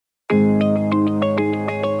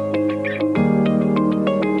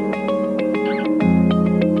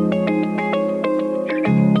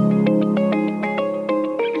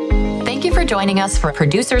joining us for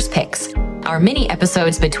Producer's Picks, our mini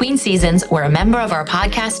episodes between seasons where a member of our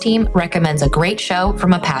podcast team recommends a great show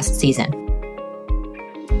from a past season.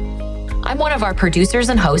 I'm one of our producers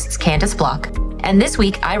and hosts, Candice Block, and this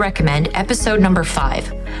week I recommend episode number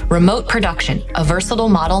 5, Remote Production, a Versatile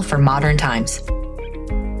Model for Modern Times.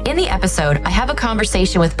 In the episode, I have a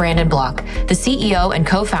conversation with Brandon Block, the CEO and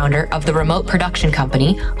co-founder of the remote production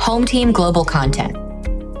company, Home Team Global Content,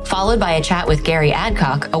 followed by a chat with Gary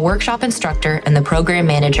Adcock, a workshop instructor and the program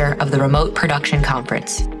manager of the Remote Production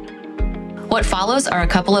Conference. What follows are a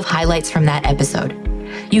couple of highlights from that episode.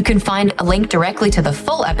 You can find a link directly to the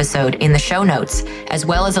full episode in the show notes, as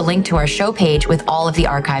well as a link to our show page with all of the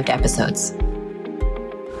archived episodes.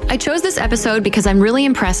 I chose this episode because I'm really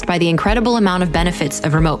impressed by the incredible amount of benefits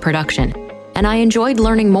of remote production, and I enjoyed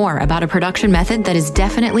learning more about a production method that is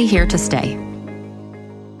definitely here to stay.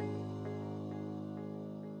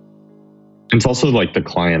 It's also like the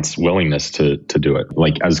client's willingness to do it.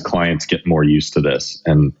 Like as clients get more used to this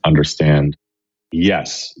and understand,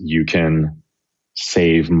 yes, you can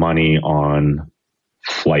save money on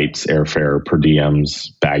flights, airfare, per diems,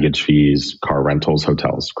 baggage fees, car rentals,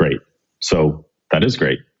 hotels. Great. So that is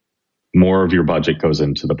great. More of your budget goes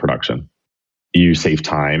into the production. You save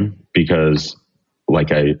time because,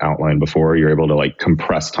 like I outlined before, you're able to like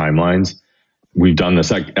compress timelines. We've done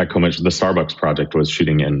this at Commission. The Starbucks project was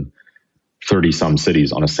shooting in 30 some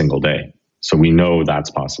cities on a single day. So we know that's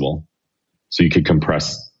possible. So you could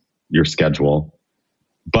compress your schedule.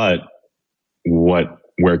 But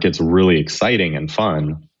where it gets really exciting and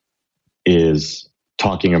fun is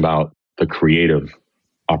talking about the creative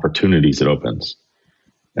opportunities it opens.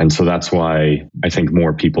 And so that's why I think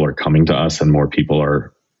more people are coming to us and more people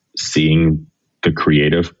are seeing the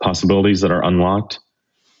creative possibilities that are unlocked.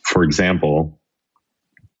 For example,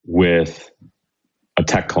 with a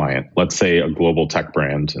tech client, let's say a global tech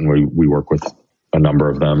brand, and we work with a number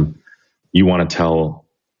of them, you want to tell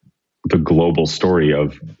the global story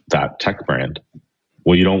of that tech brand.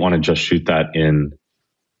 Well, you don't want to just shoot that in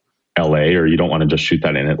LA or you don't want to just shoot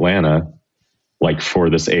that in Atlanta. Like for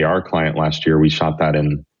this AR client last year, we shot that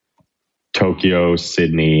in Tokyo,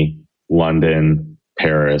 Sydney, London,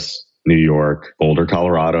 Paris, New York, Boulder,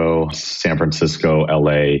 Colorado, San Francisco,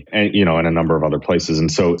 LA, and and a number of other places. And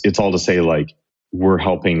so it's all to say like we're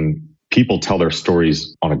helping people tell their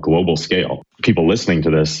stories on a global scale. People listening to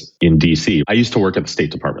this in DC. I used to work at the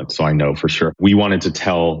State Department, so I know for sure. We wanted to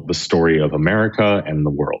tell the story of America and the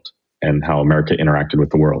world and how America interacted with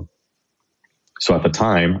the world. So at the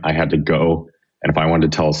time, I had to go, and if I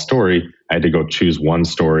wanted to tell a story, I had to go choose one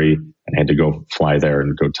story and I had to go fly there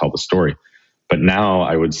and go tell the story. But now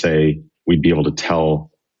I would say we'd be able to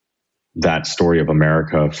tell that story of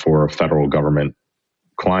America for a federal government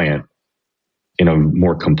client in a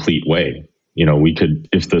more complete way. We could,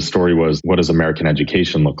 if the story was, what does American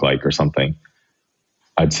education look like or something?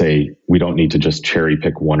 I'd say we don't need to just cherry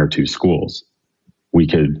pick one or two schools. We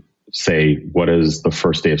could say, what does the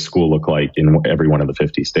first day of school look like in every one of the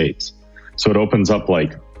 50 states? So it opens up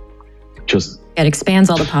like it expands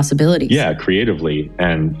all the possibilities. Yeah, creatively.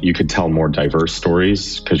 And you could tell more diverse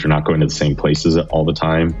stories because you're not going to the same places all the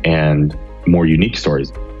time and more unique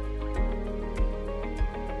stories.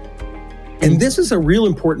 And this is a real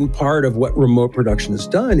important part of what remote production has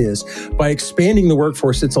done is by expanding the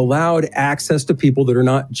workforce, it's allowed access to people that are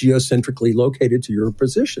not geocentrically located to your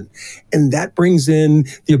position. And that brings in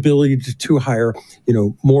the ability to hire,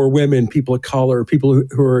 more women, people of color, people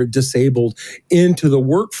who are disabled into the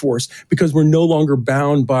workforce because we're no longer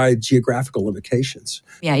bound by geographical limitations.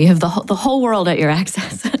 Yeah, you have the whole world at your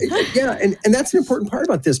access. Yeah, and that's an important part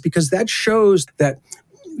about this because that shows that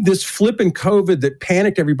this flip in COVID that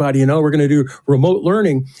panicked everybody, we're going to do remote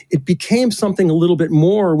learning, it became something a little bit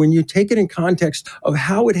more when you take it in context of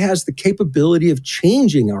how it has the capability of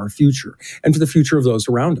changing our future and for the future of those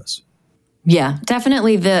around us. Yeah,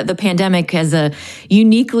 definitely the pandemic has a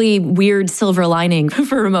uniquely weird silver lining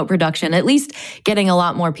for remote production, at least getting a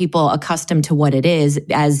lot more people accustomed to what it is,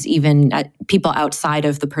 as even people outside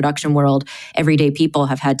of the production world, everyday people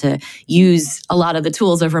have had to use a lot of the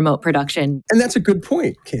tools of remote production. And that's a good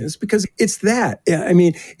point, Candice, because it's that.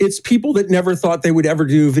 It's people that never thought they would ever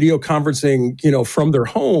do video conferencing, from their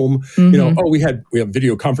home. Mm-hmm. We have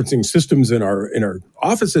video conferencing systems in our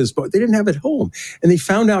offices, but they didn't have it at home. And they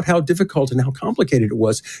found out how difficult and how complicated it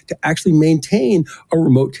was to actually maintain a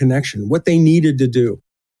remote connection, what they needed to do.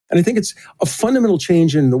 And I think it's a fundamental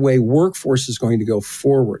change in the way workforce is going to go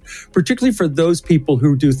forward, particularly for those people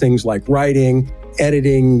who do things like writing,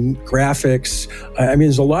 editing, graphics.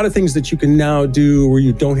 There's a lot of things that you can now do where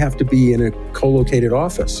you don't have to be in a co-located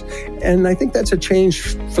office. And I think that's a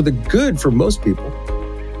change for the good for most people.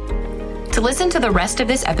 To listen to the rest of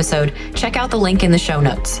this episode, check out the link in the show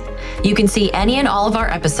notes. You can see any and all of our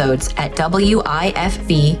episodes at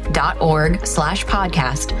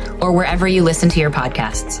wifv.org/podcast or wherever you listen to your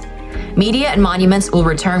podcasts. Media and Monuments will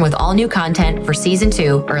return with all new content for season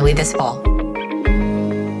 2 early this fall.